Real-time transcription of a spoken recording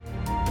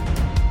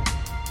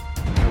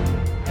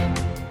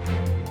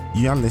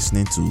You are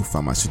listening to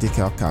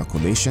Pharmaceutical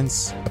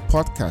Calculations, a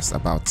podcast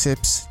about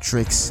tips,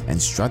 tricks,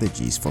 and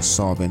strategies for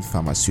solving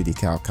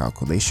pharmaceutical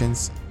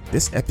calculations.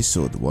 This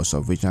episode was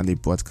originally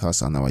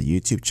broadcast on our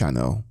YouTube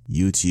channel,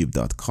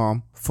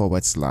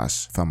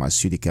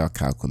 youtube.com/pharmaceutical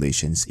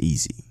calculations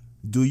easy.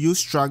 Do you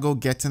struggle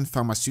getting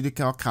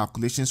pharmaceutical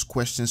calculations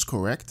questions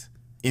correct?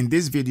 In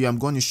this video, I'm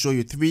going to show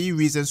you 3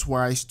 reasons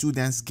why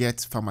students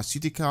get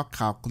pharmaceutical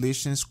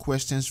calculations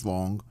questions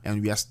wrong,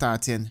 and we are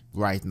starting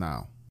right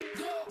now.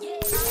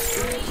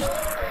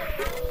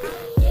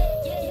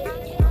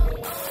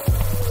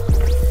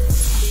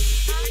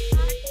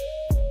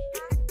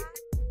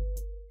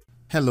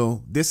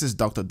 Hello, this is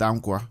Dr.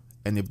 Dankwa,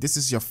 and if this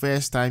is your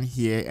first time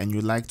here and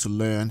you'd like to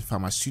learn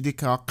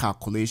pharmaceutical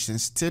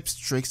calculations, tips,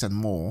 tricks, and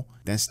more,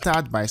 then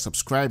start by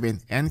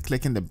subscribing and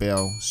clicking the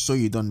bell so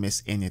you don't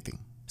miss anything.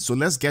 So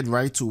let's get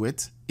right to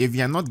it. If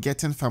you are not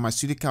getting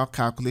pharmaceutical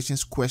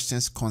calculations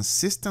questions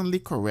consistently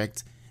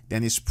correct,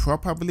 then it's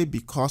probably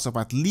because of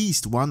at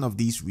least one of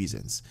these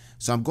reasons.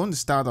 So I'm going to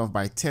start off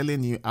by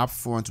telling you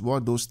upfront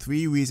what those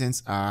 3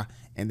 reasons are,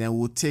 and then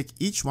we'll take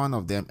each one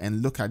of them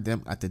and look at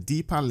them at a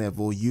deeper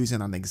level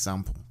using an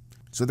example.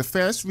 So the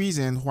first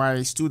reason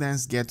why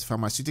students get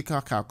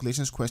pharmaceutical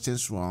calculations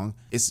questions wrong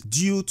is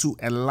due to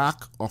a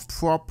lack of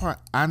proper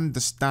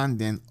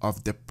understanding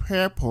of the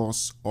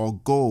purpose or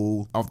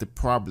goal of the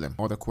problem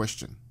or the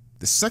question.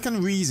 The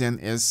second reason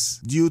is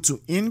due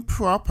to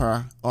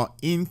improper or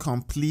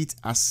incomplete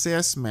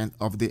assessment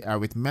of the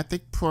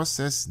arithmetic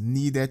process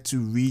needed to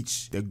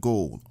reach the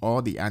goal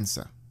or the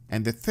answer.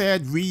 And the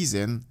third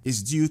reason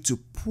is due to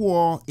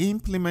poor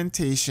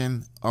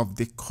implementation of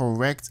the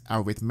correct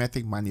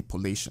arithmetic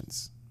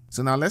manipulations.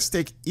 So now let's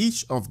take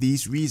each of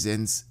these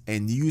reasons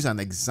and use an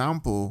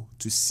example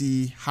to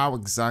see how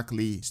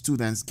exactly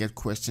students get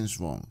questions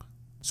wrong.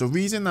 So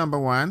reason number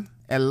 1,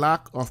 a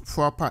lack of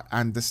proper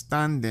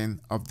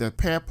understanding of the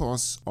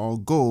purpose or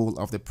goal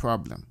of the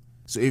problem.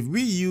 So if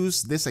we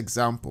use this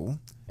example,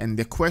 and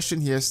the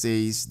question here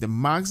says the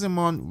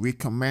maximum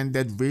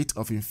recommended rate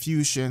of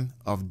infusion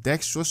of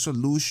dextrose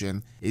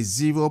solution is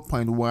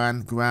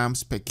 0.1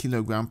 grams per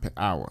kilogram per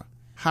hour.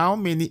 How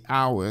many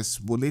hours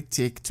will it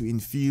take to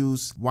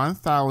infuse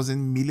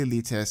 1000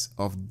 milliliters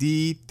of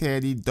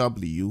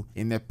D30W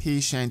in a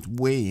patient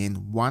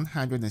weighing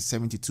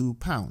 172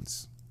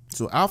 pounds?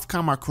 So I've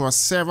come across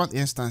several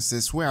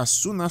instances where as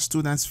soon as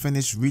students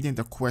finish reading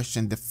the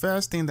question, the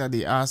first thing that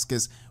they ask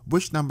is,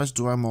 which numbers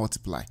do I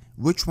multiply?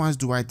 Which ones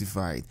do I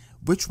divide?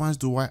 Which ones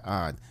do I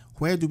add?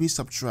 Where do we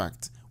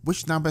subtract?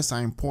 Which numbers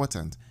are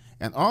important?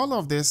 And all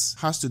of this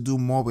has to do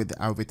more with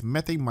the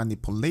arithmetic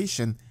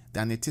manipulation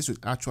than it is with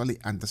actually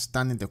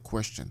understanding the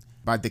question.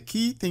 But the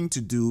key thing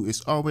to do is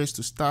always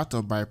to start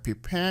off by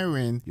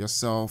preparing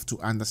yourself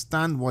to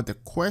understand what the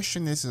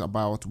question is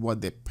about,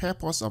 what the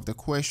purpose of the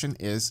question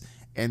is,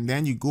 and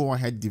then you go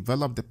ahead,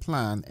 develop the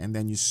plan, and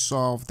then you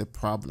solve the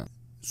problem.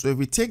 So if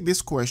we take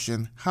this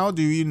question, how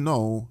do you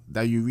know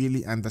that you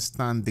really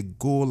understand the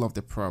goal of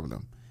the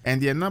problem?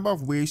 And there are a number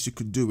of ways you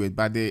could do it,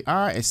 but there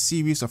are a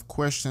series of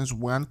questions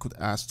one could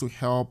ask to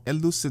help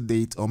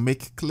elucidate or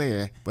make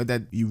clear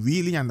whether you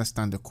really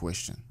understand the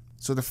question.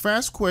 So the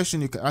first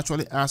question you can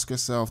actually ask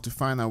yourself to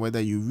find out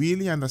whether you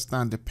really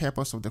understand the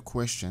purpose of the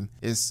question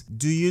is,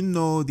 do you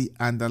know the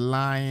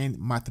underlying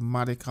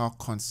mathematical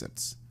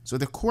concepts? So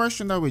the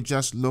question that we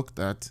just looked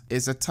at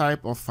is a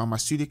type of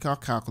pharmaceutical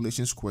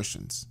calculations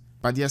questions.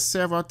 But there are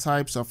several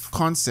types of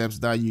concepts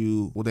that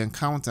you would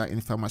encounter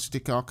in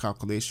pharmaceutical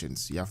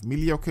calculations. You have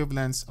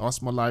milliequivalents,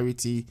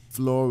 osmolarity,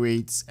 flow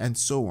rates, and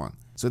so on.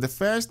 So the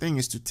first thing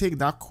is to take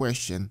that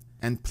question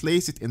and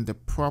place it in the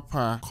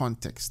proper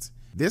context.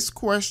 This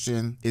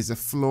question is a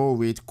flow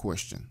rate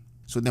question.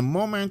 So the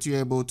moment you're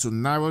able to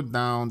narrow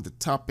down the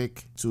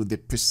topic to the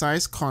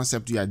precise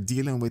concept you are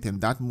dealing with in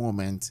that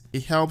moment,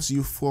 it helps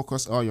you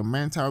focus all your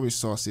mental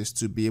resources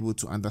to be able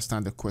to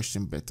understand the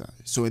question better.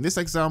 So in this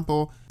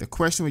example, the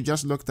question we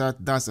just looked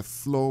at, that's a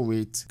flow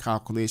rate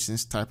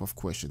calculations type of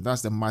question.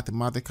 That's the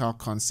mathematical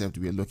concept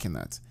we're looking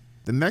at.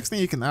 The next thing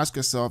you can ask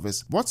yourself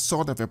is, what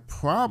sort of a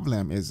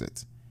problem is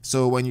it?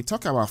 So when you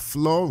talk about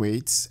flow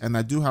rates, and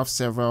I do have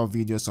several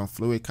videos on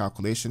flow rate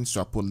calculations,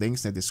 so I'll put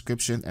links in the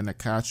description and the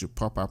card should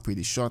pop up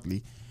pretty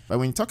shortly. But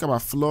when you talk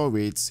about flow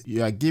rates,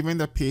 you are giving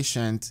the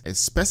patient a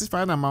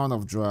specified amount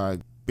of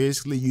drug,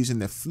 basically using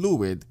the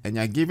fluid, and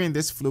you're giving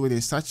this fluid in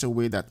such a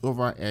way that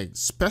over a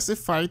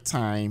specified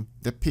time,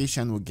 the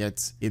patient will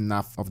get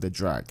enough of the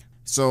drug.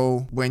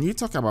 So when you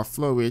talk about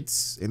flow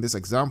rates in this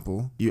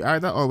example, you're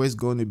either always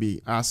going to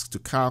be asked to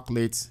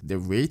calculate the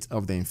rate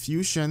of the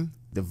infusion,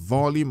 the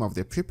volume of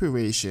the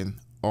preparation,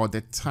 or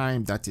the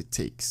time that it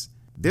takes.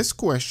 This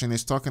question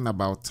is talking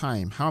about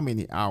time, how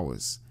many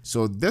hours.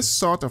 So this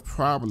sort of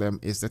problem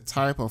is the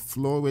type of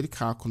flow rate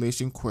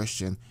calculation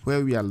question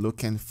where we are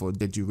looking for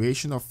the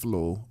duration of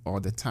flow or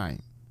the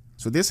time.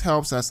 So this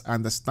helps us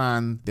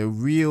understand the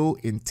real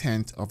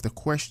intent of the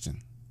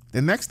question.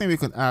 The next thing we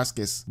could ask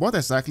is, what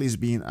exactly is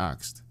being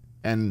asked?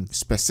 And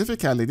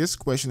specifically, this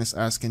question is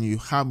asking you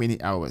how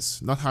many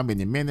hours, not how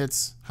many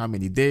minutes, how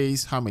many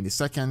days, how many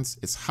seconds.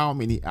 It's how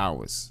many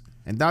hours.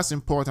 And that's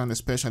important,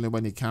 especially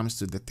when it comes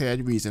to the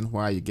third reason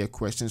why you get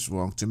questions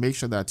wrong, to make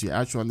sure that you're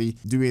actually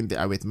doing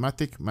the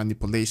arithmetic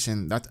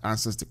manipulation that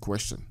answers the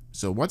question.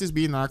 So what is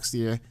being asked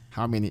here?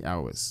 How many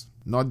hours?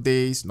 Not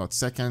days, not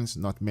seconds,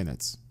 not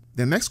minutes.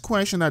 The next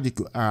question that you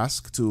could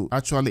ask to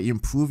actually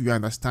improve your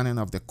understanding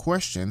of the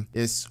question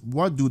is,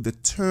 what do the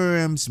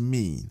terms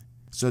mean?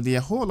 So there are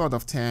a whole lot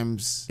of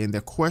terms in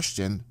the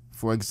question.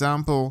 For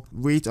example,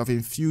 rate of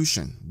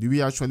infusion. Do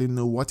we actually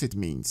know what it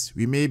means?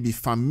 We may be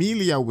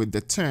familiar with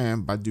the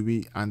term, but do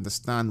we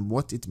understand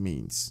what it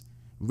means?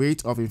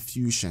 Rate of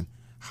infusion.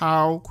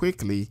 How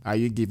quickly are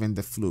you given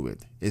the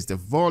fluid? Is the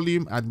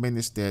volume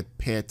administered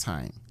per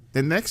time?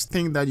 The next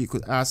thing that you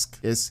could ask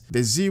is the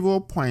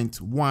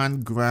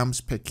 0.1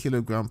 grams per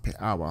kilogram per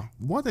hour.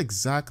 What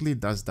exactly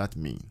does that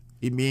mean?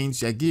 It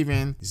means you're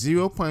given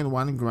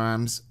 0.1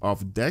 grams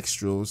of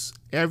dextrose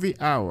every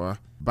hour,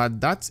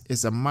 but that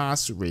is a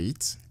mass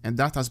rate, and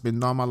that has been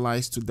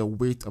normalized to the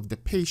weight of the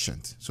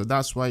patient. So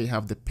that's why you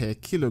have the per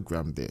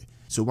kilogram there.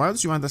 So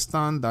once you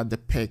understand that the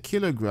per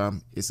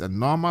kilogram is a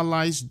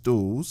normalized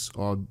dose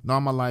or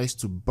normalized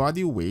to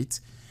body weight,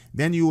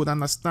 then you would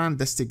understand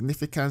the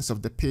significance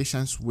of the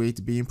patient's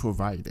weight being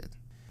provided.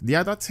 The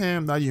other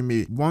term that you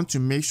may want to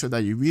make sure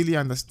that you really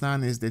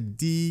understand is the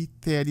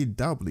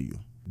D30W,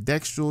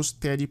 dextrose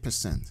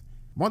 30%.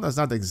 What does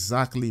that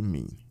exactly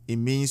mean? It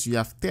means you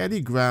have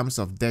 30 grams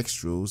of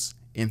dextrose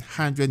in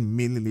 100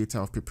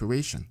 milliliter of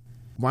preparation.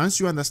 Once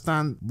you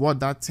understand what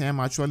that term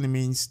actually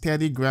means,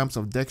 30 grams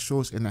of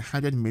dextrose in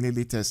 100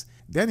 milliliters,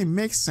 then it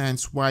makes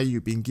sense why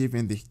you've been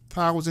given the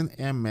 1000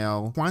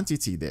 ml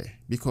quantity there,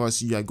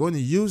 because you are going to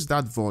use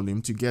that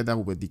volume together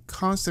with the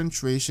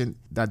concentration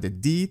that the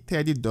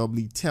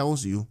D30W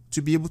tells you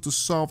to be able to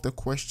solve the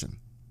question.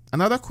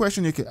 Another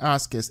question you could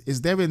ask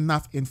is there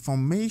enough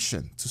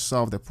information to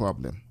solve the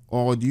problem,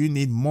 or do you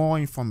need more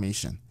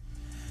information?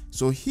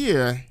 So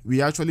here,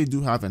 we actually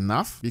do have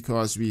enough,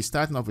 because we're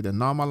starting off with a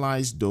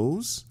normalized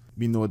dose.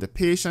 We know the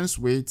patient's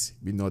weight,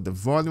 we know the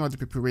volume of the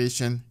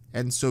preparation,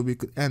 and so we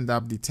could end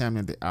up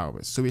determining the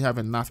hours. So we have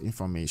enough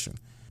information.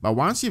 But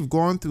once you've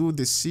gone through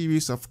the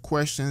series of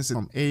questions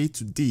from A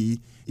to D,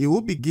 it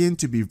will begin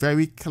to be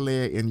very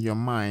clear in your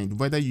mind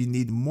whether you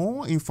need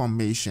more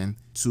information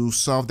to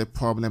solve the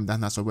problem that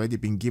has already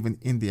been given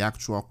in the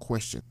actual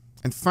question.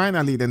 And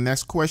finally, the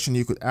next question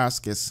you could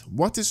ask is,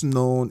 what is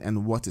known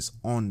and what is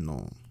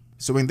unknown?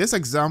 So in this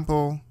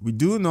example, we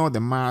do know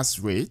the mass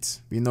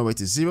rate. We know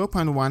it is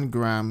 0.1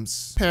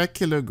 grams per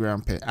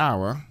kilogram per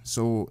hour.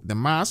 So the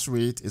mass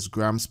rate is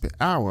grams per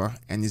hour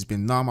and it's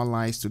been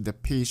normalized to the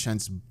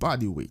patient's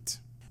body weight.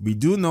 We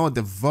do know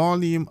the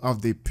volume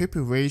of the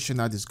preparation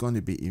that is going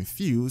to be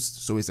infused.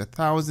 So it's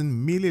 1000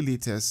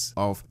 milliliters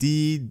of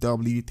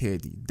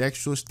DW30,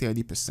 dextrose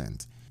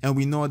 30%. And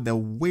we know the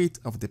weight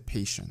of the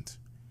patient.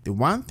 The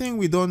one thing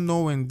we don't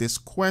know in this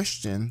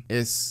question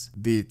is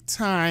the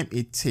time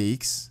it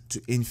takes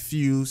to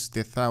infuse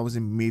the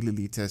 1000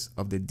 milliliters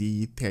of the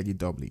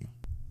D30W.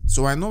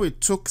 So I know it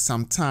took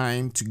some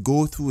time to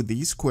go through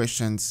these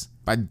questions,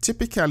 but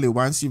typically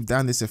once you've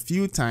done this a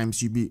few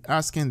times, you'll be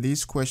asking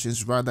these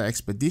questions rather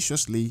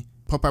expeditiously,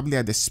 probably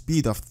at the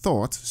speed of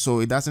thought,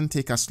 so it doesn't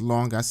take as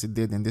long as it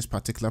did in this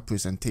particular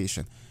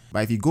presentation.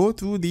 But if you go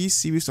through these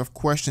series of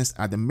questions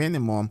at the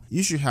minimum,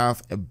 you should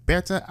have a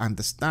better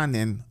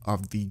understanding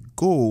of the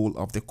goal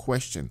of the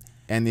question.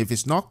 And if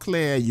it's not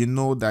clear, you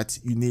know that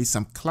you need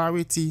some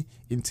clarity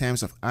in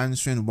terms of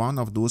answering one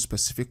of those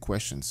specific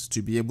questions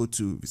to be able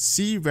to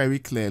see very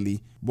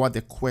clearly what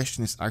the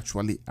question is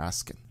actually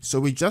asking. So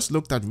we just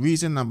looked at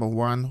reason number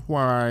one,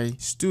 why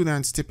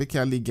students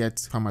typically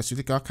get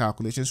pharmaceutical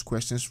calculations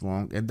questions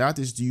wrong, and that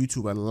is due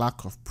to a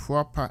lack of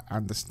proper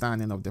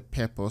understanding of the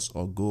purpose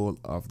or goal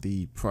of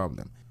the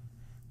problem.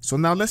 So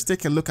now let's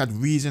take a look at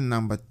reason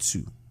number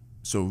two.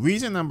 So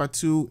reason number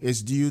two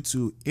is due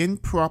to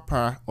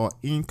improper or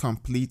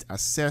incomplete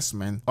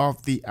assessment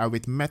of the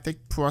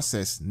arithmetic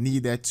process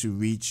needed to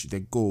reach the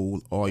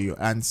goal or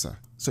your answer.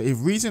 So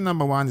if reason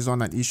number one is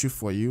not an issue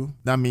for you,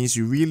 that means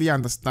you really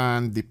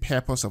understand the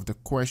purpose of the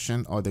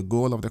question or the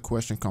goal of the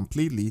question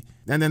completely.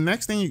 Then the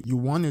next thing you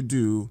want to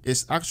do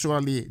is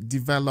actually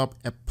develop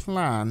a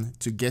plan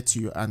to get to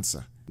your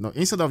answer. Now,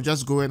 instead of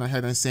just going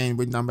ahead and saying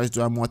which numbers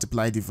do I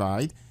multiply,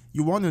 divide,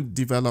 you want to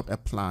develop a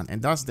plan,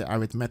 and that's the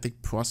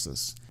arithmetic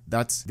process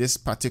that this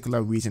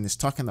particular reason is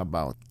talking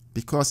about.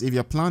 Because if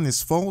your plan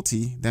is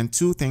faulty, then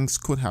two things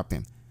could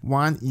happen.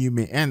 One, you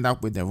may end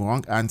up with the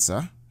wrong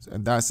answer,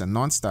 and that's a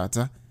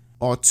non-starter.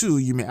 Or two,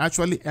 you may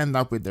actually end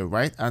up with the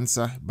right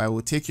answer, but it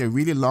will take you a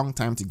really long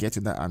time to get to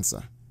that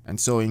answer. And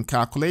so in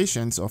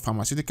calculations or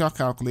pharmaceutical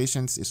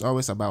calculations, it's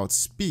always about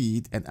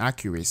speed and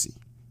accuracy.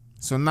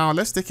 So now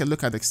let's take a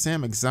look at the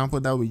same example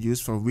that we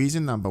used for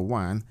reason number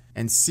one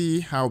and see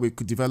how we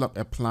could develop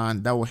a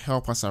plan that will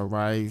help us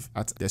arrive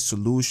at the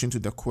solution to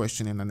the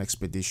question in an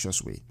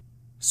expeditious way.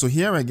 So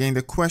here again,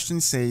 the question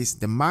says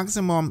the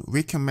maximum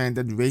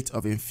recommended rate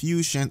of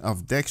infusion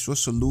of dextrose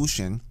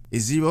solution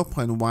is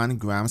 0.1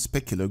 grams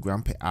per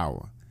kilogram per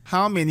hour.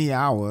 How many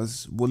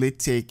hours will it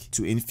take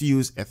to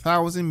infuse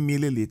 1,000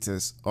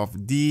 milliliters of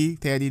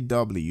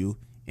D30W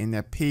in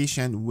a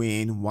patient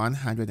weighing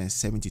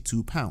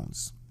 172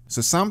 pounds?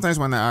 So sometimes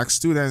when I ask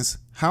students,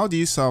 how do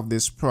you solve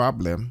this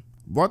problem?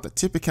 What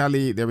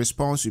typically the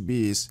response would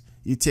be is,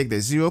 you take the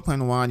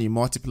 0.1, you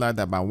multiply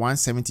that by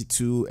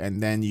 172,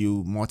 and then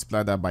you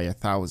multiply that by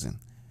 1,000.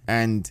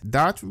 And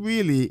that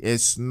really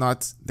is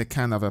not the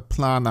kind of a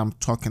plan I'm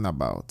talking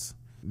about.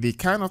 The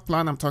kind of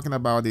plan I'm talking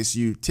about is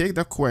you take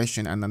the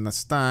question and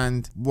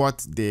understand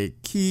what the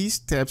key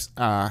steps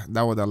are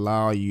that would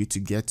allow you to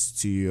get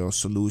to your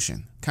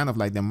solution. Kind of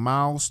like the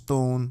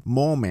milestone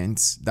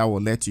moments that will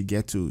let you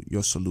get to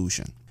your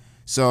solution.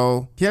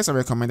 So here's a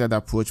recommended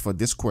approach for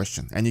this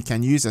question, and you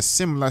can use a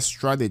similar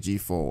strategy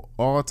for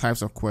all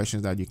types of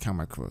questions that you come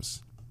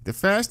across. The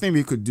first thing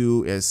we could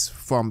do is,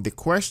 from the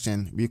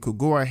question, we could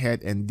go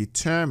ahead and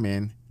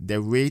determine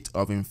the rate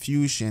of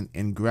infusion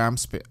in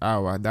grams per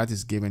hour that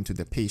is given to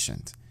the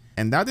patient.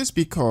 And that is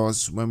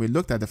because when we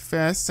looked at the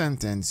first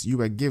sentence, you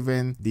were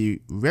given the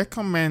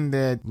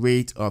recommended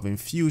rate of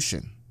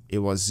infusion. It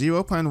was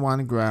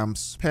 0.1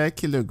 grams per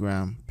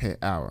kilogram per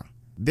hour.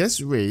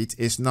 This rate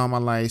is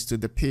normalized to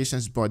the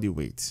patient's body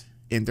weight.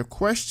 In the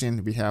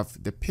question, we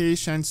have the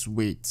patient's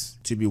weight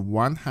to be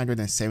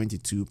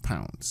 172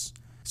 pounds.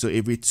 So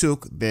if we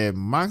took the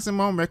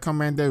maximum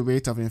recommended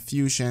rate of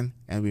infusion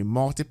and we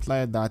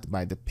multiply that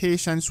by the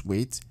patient's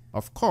weight,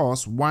 of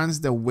course, once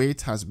the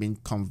weight has been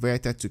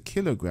converted to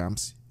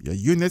kilograms, your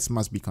units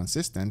must be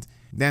consistent,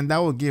 then that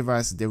will give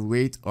us the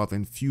rate of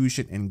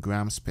infusion in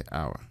grams per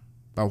hour.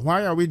 But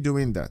why are we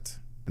doing that?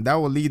 And that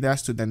will lead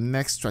us to the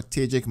next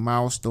strategic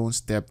milestone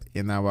step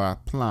in our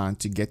plan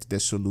to get to the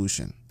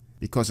solution.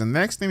 Because the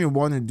next thing we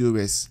want to do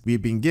is,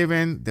 we've been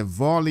given the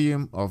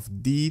volume of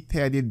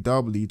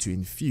D30W to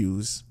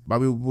infuse,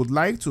 but we would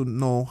like to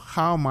know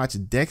how much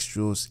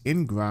dextrose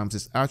in grams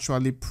is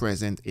actually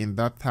present in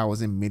that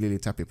 1,000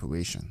 milliliter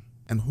preparation.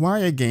 And why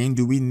again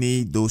do we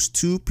need those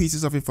two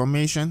pieces of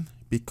information?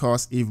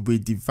 Because if we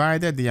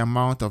divided the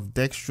amount of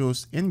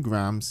dextrose in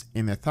grams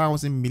in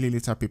 1,000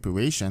 milliliter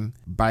preparation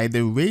by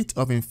the rate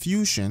of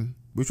infusion,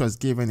 which was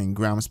given in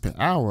grams per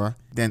hour,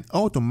 then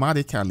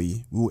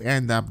automatically we'll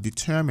end up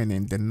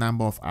determining the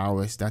number of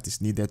hours that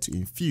is needed to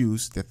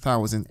infuse the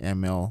 1,000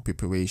 ml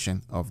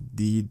preparation of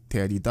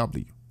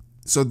D30W.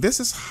 So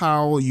this is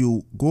how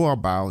you go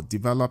about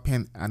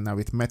developing an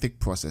arithmetic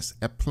process,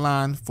 a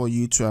plan for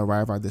you to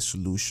arrive at the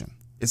solution.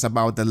 It's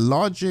about the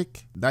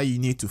logic that you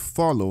need to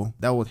follow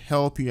that would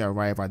help you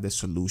arrive at the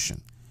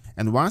solution.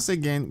 And once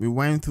again, we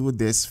went through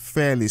this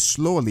fairly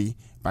slowly,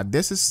 but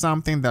this is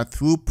something that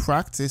through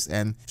practice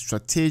and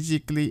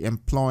strategically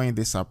employing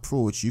this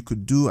approach, you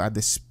could do at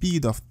the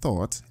speed of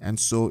thought, and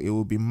so it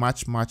will be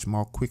much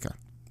more quicker.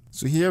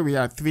 So here we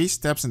have 3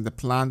 steps in the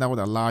plan that would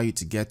allow you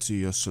to get to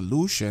your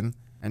solution.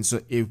 And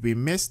so if we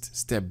missed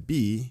step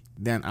B,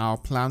 then our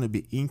plan will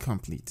be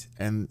incomplete.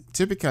 And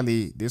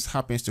typically this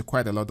happens to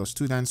quite a lot of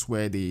students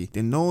where they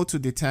know to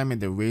determine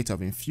the rate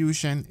of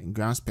infusion in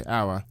grams per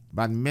hour,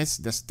 but miss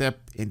the step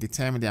in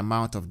determining the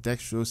amount of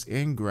dextrose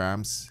in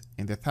grams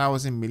in the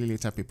 1,000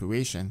 milliliter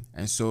preparation.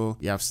 And so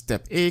you have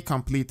step A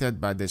completed,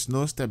 but there's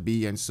no step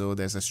B, and so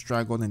there's a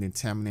struggle in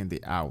determining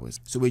the hours.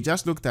 So we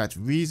just looked at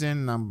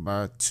reason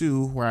number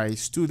 2, why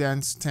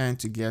students tend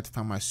to get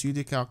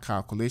pharmaceutical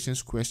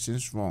calculations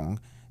questions wrong,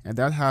 and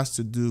that has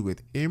to do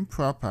with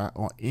improper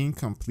or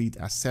incomplete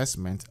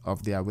assessment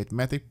of the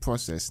arithmetic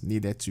process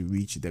needed to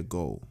reach the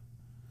goal.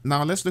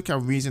 Now let's look at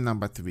reason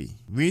number 3.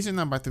 Reason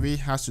number 3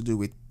 has to do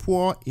with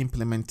poor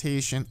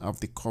implementation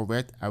of the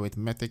correct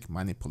arithmetic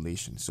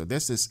manipulation. So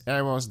this is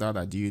errors that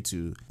are due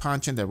to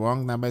punching the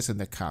wrong numbers in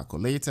the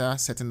calculator,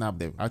 setting up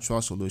the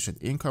actual solution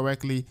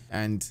incorrectly,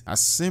 and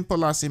as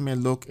simple as it may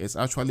look, it's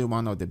actually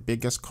one of the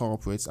biggest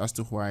culprits as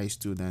to why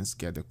students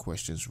get the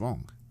questions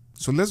wrong.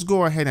 So let's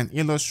go ahead and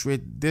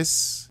illustrate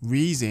this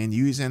reason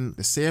using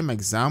the same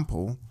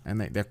example. And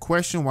the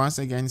question once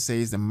again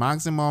says the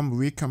maximum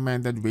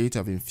recommended rate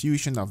of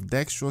infusion of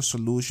dextrose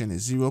solution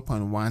is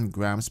 0.1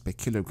 grams per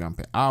kilogram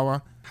per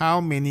hour.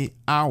 How many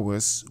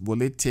hours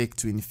will it take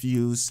to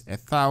infuse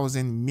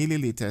 1,000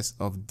 milliliters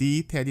of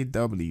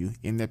D30W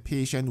in a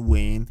patient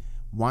weighing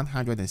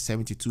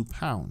 172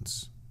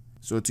 pounds?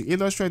 So to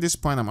illustrate this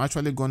point, I'm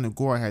actually going to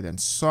go ahead and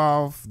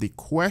solve the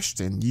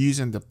question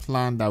using the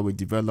plan that we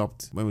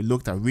developed when we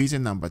looked at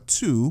reason number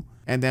 2,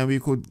 and then we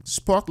could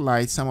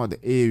spotlight some of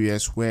the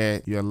areas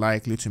where you're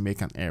likely to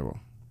make an error.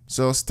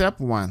 So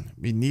step 1,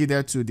 we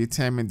needed to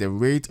determine the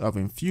rate of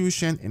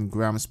infusion in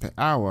grams per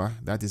hour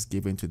that is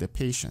given to the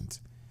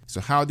patient.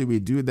 So how do we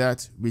do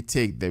that? We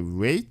take the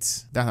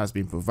rate that has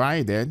been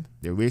provided,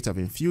 the rate of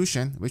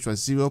infusion, which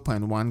was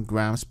 0.1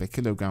 grams per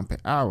kilogram per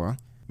hour.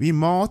 We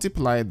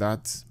multiply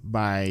that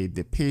by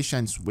the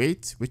patient's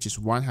weight, which is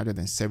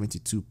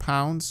 172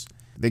 pounds,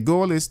 The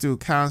goal is to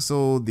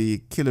cancel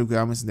the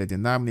kilograms in the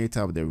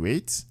denominator of the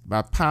rate,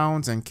 but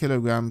pounds and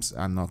kilograms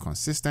are not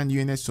consistent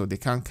units, so they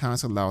can't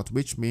cancel out,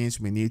 which means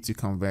we need to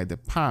convert the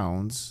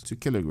pounds to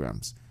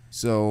kilograms.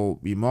 So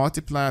we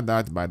multiply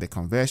that by the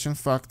conversion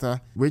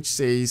factor, which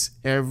says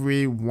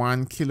every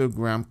 1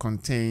 kilogram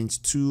contains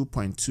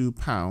 2.2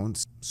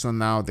 pounds. So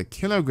now the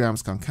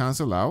kilograms can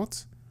cancel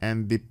out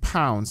and the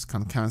pounds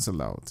can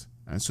cancel out.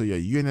 And so your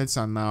units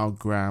are now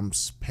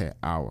grams per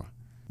hour.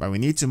 But we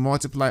need to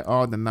multiply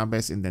all the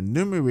numbers in the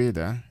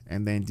numerator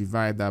and then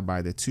divide that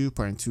by the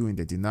 2.2 in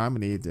the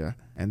denominator,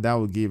 and that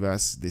will give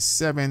us the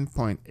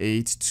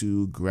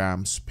 7.82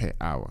 grams per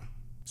hour.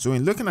 So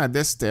in looking at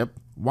this step,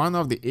 one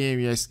of the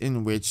areas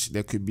in which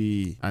there could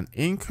be an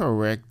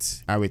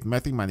incorrect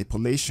arithmetic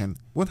manipulation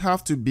would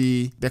have to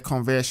be the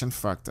conversion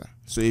factor.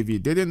 So if you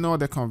didn't know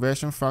the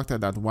conversion factor,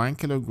 that 1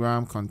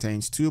 kilogram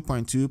contains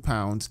 2.2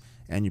 pounds,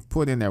 and you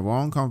put in the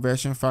wrong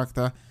conversion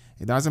factor,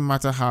 it doesn't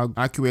matter how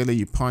accurately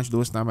you punch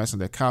those numbers on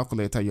the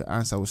calculator, your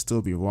answer will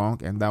still be wrong,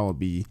 and that will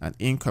be an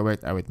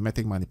incorrect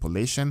arithmetic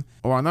manipulation.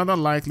 Or another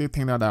likely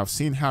thing that I've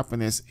seen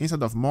happen is,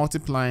 instead of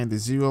multiplying the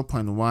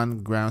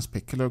 0.1 grams per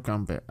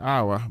kilogram per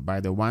hour by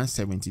the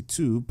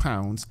 172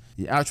 pounds,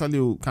 you actually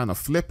will kind of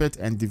flip it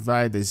and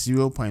divide the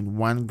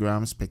 0.1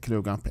 grams per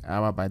kilogram per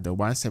hour by the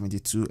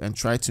 172 and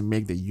try to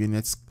make the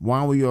units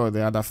one way or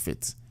the other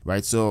fit.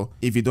 Right? So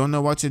if you don't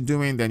know what you're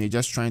doing, then you're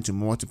just trying to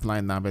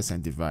multiply numbers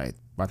and divide.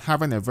 But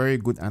having a very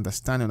good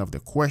understanding of the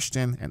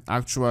question and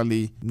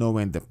actually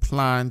knowing the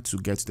plan to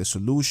get to the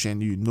solution,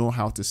 you know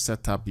how to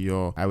set up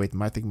your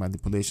arithmetic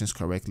manipulations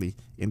correctly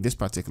in this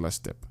particular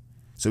step.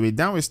 So we're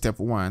done with step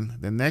 1.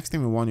 The next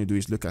thing we want to do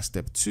is look at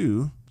step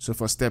 2. So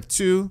for step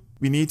 2,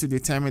 we need to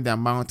determine the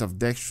amount of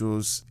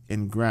dextrose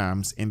in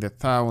grams in the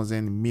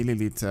 1000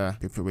 milliliter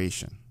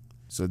preparation.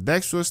 So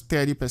dextrose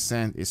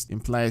 30%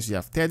 implies you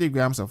have 30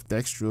 grams of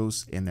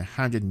dextrose in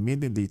 100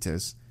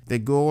 milliliters. The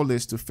goal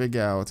is to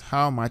figure out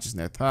how much is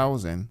in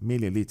 1000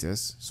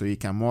 milliliters. So you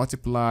can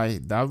multiply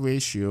that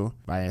ratio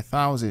by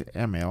 1000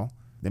 ml.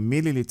 The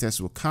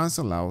milliliters will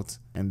cancel out,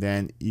 and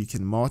then you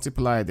can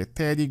multiply the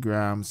 30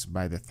 grams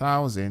by the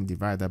 1000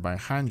 divided by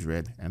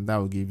 100, and that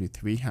will give you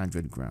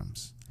 300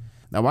 grams.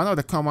 Now, one of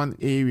the common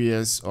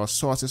areas or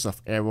sources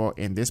of error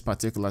in this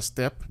particular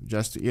step,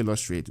 just to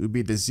illustrate, would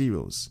be the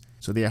zeros.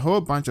 So there are a whole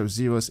bunch of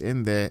zeros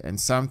in there,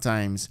 and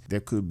sometimes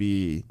there could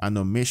be an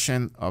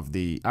omission of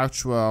the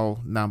actual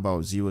number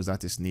of zeros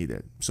that is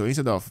needed. So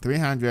instead of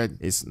 300,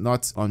 it's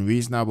not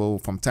unreasonable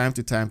from time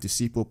to time to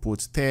see people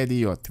put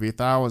 30 or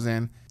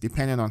 3000,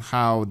 depending on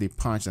how they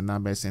punch the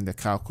numbers in the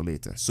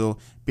calculator. So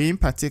being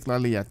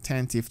particularly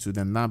attentive to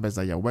the numbers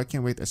that you're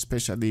working with,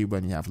 especially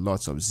when you have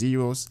lots of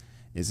zeros,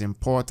 is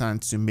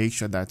important to make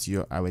sure that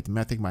your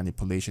arithmetic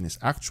manipulation is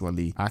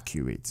actually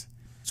accurate.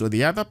 So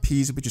the other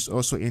piece, which is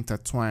also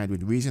intertwined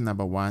with reason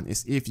number 1,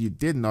 is if you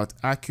did not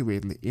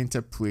accurately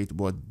interpret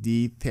what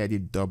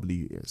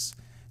D30W is.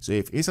 So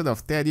if instead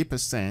of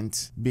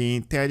 30%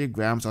 being 30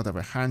 grams out of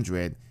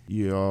 100,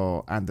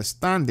 your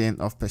understanding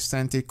of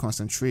percentage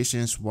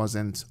concentrations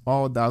wasn't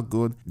all that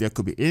good, there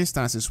could be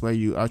instances where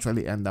you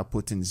actually end up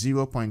putting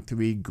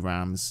 0.3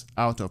 grams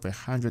out of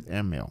 100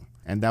 ml.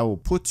 And that will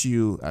put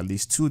you at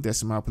least 2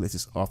 decimal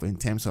places off in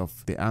terms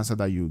of the answer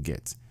that you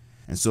get.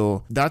 And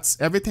so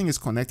everything is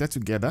connected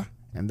together,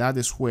 and that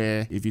is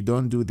where if you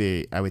don't do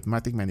the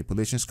arithmetic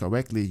manipulations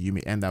correctly, you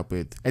may end up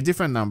with a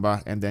different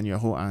number, and then your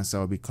whole answer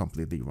will be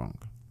completely wrong.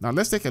 Now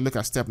let's take a look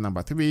at step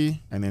number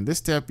 3, and in this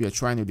step you're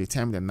trying to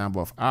determine the number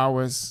of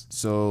hours.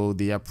 So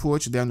the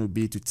approach then would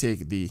be to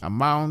take the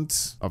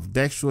amount of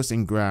dextrose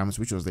in grams,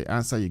 which was the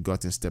answer you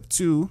got in step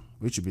 2,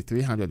 which would be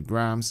 300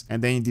 grams,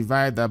 and then you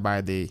divide that by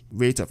the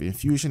rate of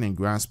infusion in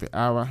grams per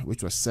hour,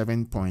 which was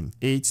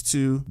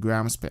 7.82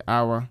 grams per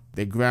hour.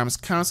 The grams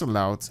cancel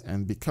out,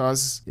 and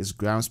because it's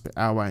grams per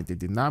hour in the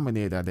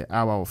denominator, the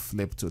hour will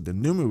flip to the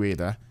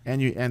numerator,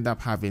 and you end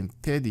up having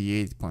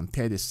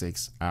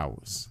 38.36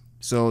 hours.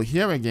 So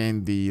here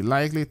again, the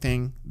likely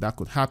thing that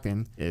could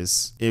happen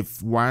is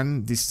if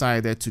one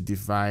decided to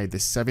divide the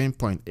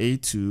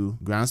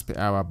 7.82 grams per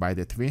hour by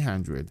the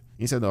 300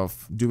 instead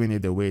of doing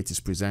it the way it is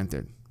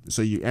presented.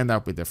 So you end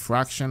up with a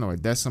fraction or a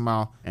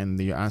decimal, and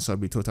your answer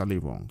will be totally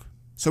wrong.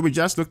 So we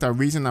just looked at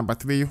reason number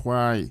 3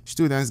 why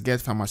students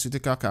get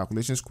pharmaceutical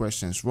calculations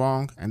questions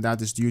wrong, and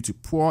that is due to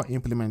poor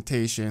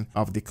implementation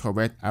of the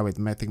correct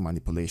arithmetic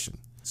manipulation.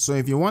 So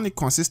if you want to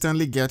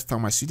consistently get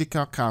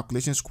pharmaceutical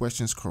calculations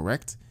questions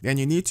correct, then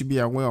you need to be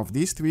aware of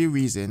these 3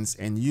 reasons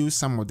and use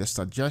some of the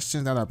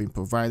suggestions that have been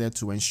provided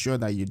to ensure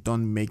that you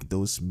don't make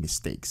those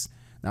mistakes.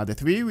 Now the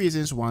 3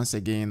 reasons once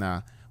again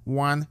are: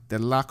 1, the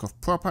lack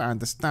of proper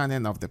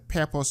understanding of the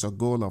purpose or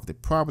goal of the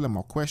problem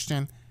or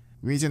question.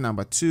 Reason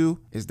number 2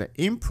 is the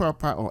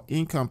improper or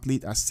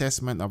incomplete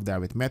assessment of the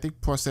arithmetic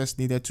process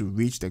needed to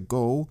reach the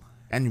goal.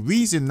 And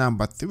reason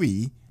number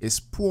 3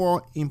 is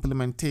poor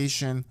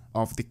implementation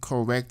of the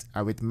correct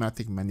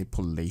arithmetic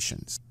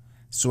manipulations.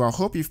 So I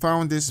hope you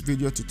found this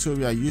video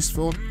tutorial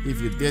useful.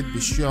 If you did, be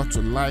sure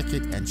to like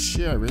it and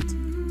share it.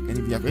 And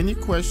if you have any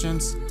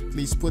questions,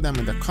 please put them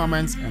in the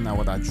comments and I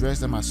will address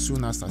them as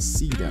soon as I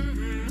see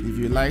them. If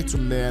you'd like to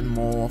learn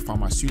more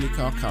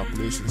pharmaceutical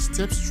calculations,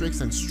 tips,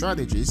 tricks, and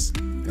strategies,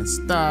 then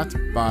start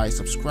by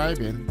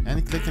subscribing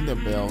and clicking the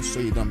bell so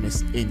you don't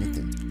miss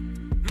anything.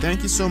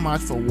 Thank you so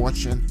much for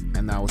watching,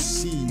 and I will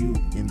see you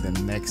in the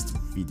next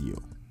video.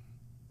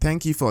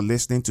 Thank you for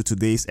listening to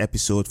today's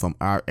episode from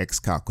RX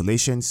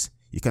Calculations.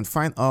 You can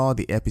find all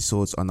the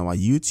episodes on our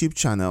YouTube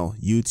channel,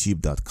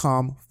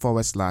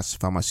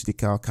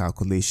 youtube.com/pharmaceutical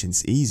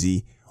calculations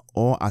easy,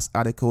 or as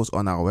articles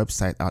on our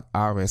website at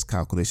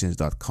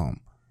rscalculations.com.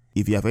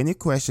 If you have any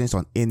questions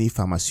on any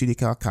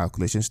pharmaceutical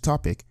calculations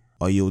topic,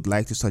 or you would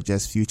like to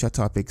suggest future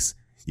topics,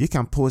 you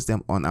can post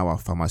them on our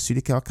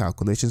Pharmaceutical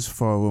Calculations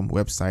Forum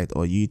website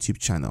or YouTube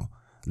channel.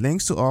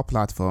 Links to all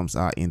platforms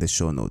are in the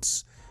show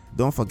notes.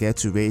 Don't forget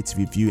to rate,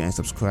 review, and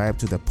subscribe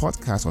to the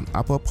podcast on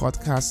Apple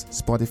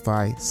Podcasts,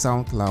 Spotify,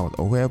 SoundCloud,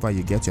 or wherever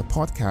you get your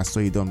podcasts so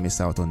you don't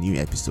miss out on new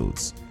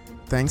episodes.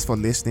 Thanks for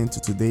listening to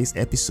today's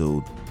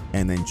episode,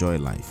 and enjoy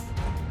life.